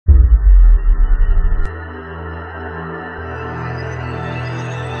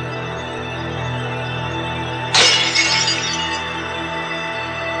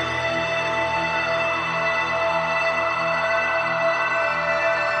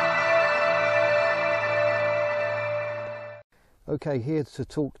Okay, here to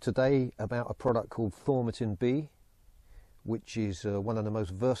talk today about a product called Thaumatin-B, which is one of the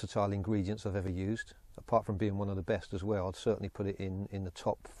most versatile ingredients I've ever used. Apart from being one of the best as well, I'd certainly put it in the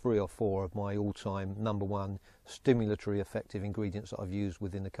top 3 or 4 of my all-time #1 stimulatory effective ingredients that I've used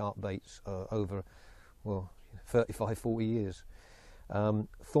within the carp baits over, well, 35-40 years.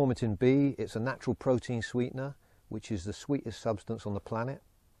 Thaumatin-B, it's a natural protein sweetener, which is the sweetest substance on the planet.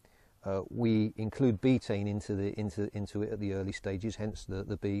 We include betaine into it at the early stages, hence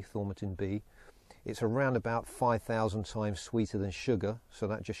the B, Thaumatin-B. It's around about 5,000 times sweeter than sugar, so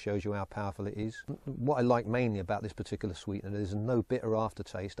that just shows you how powerful it is. What I like mainly about this particular sweetener is no bitter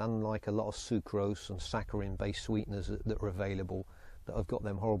aftertaste, unlike a lot of sucrose and saccharin-based sweeteners that are available that have got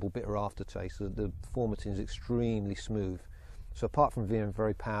them horrible bitter aftertaste. The Thaumatin is extremely smooth. So apart from being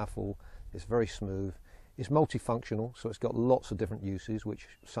very powerful, it's very smooth. It's multifunctional, so it's got lots of different uses,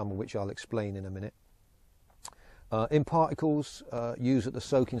 some of which I'll explain in a minute. In particles, use at the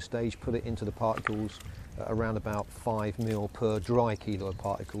soaking stage, put it into the particles around about 5 ml per dry kilo of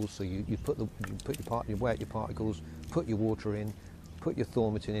particles. So you weigh out your particles, put your water in, put your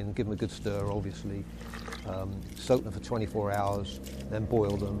Thaumatin in, give them a good stir, obviously. Soak them for 24 hours, then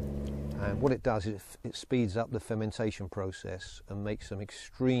boil them. And what it does is it speeds up the fermentation process and makes them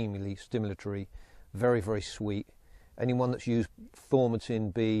extremely stimulatory, very, very sweet. Anyone that's used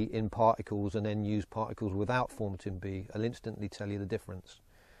Thaumatin-B in particles and then used particles without Thaumatin-B, I'll instantly tell you the difference.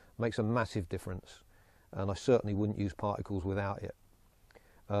 It makes a massive difference, and I certainly wouldn't use particles without it.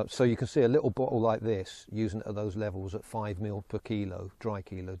 So you can see a little bottle like this, using it at those levels at 5 ml per kilo, dry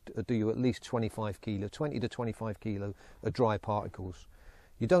kilo, do you at least 20 to 25 kilo of dry particles.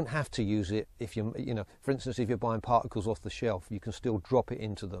 You don't have to use it if for instance, if you're buying particles off the shelf, you can still drop it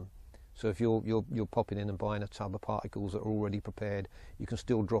into them. So if you're popping in and buying a tub of particles that are already prepared, you can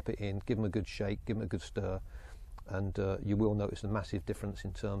still drop it in, give them a good shake, give them a good stir, and you will notice a massive difference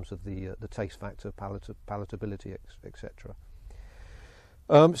in terms of the taste factor, palatability, etc.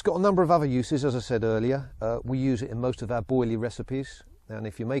 It's got a number of other uses, as I said earlier. We use it in most of our boilie recipes, and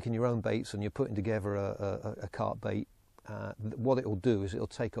if you're making your own baits and you're putting together a carp bait, what it will do is it'll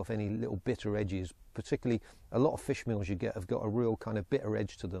take off any little bitter edges. Particularly, a lot of fish meals you get have got a real kind of bitter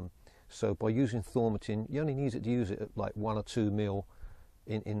edge to them. So by using Thaumatin, you only need to use it at like 1 or 2 ml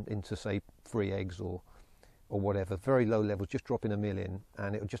into say 3 eggs or whatever, very low levels, just dropping 1 ml in,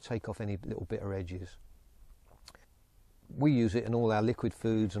 and it'll just take off any little bitter edges. We use it in all our liquid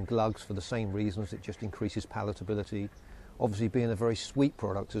foods and glugs for the same reasons. It just increases palatability. Obviously, being a very sweet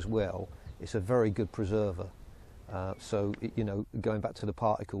product as well, it's a very good preserver. So going back to the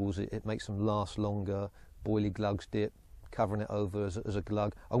particles, it makes them last longer. Boilie glugs dip, covering it over as a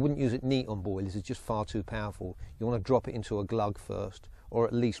glug. I wouldn't use it neat on boilies, it's just far too powerful. You want to drop it into a glug first, or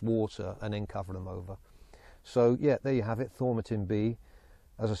at least water, and then cover them over. So yeah, there you have it, Thaumatin-B.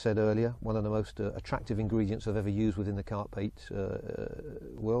 As I said earlier, one of the most attractive ingredients I've ever used within the carp bait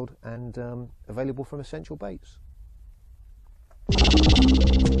world, and available from Essential Baits.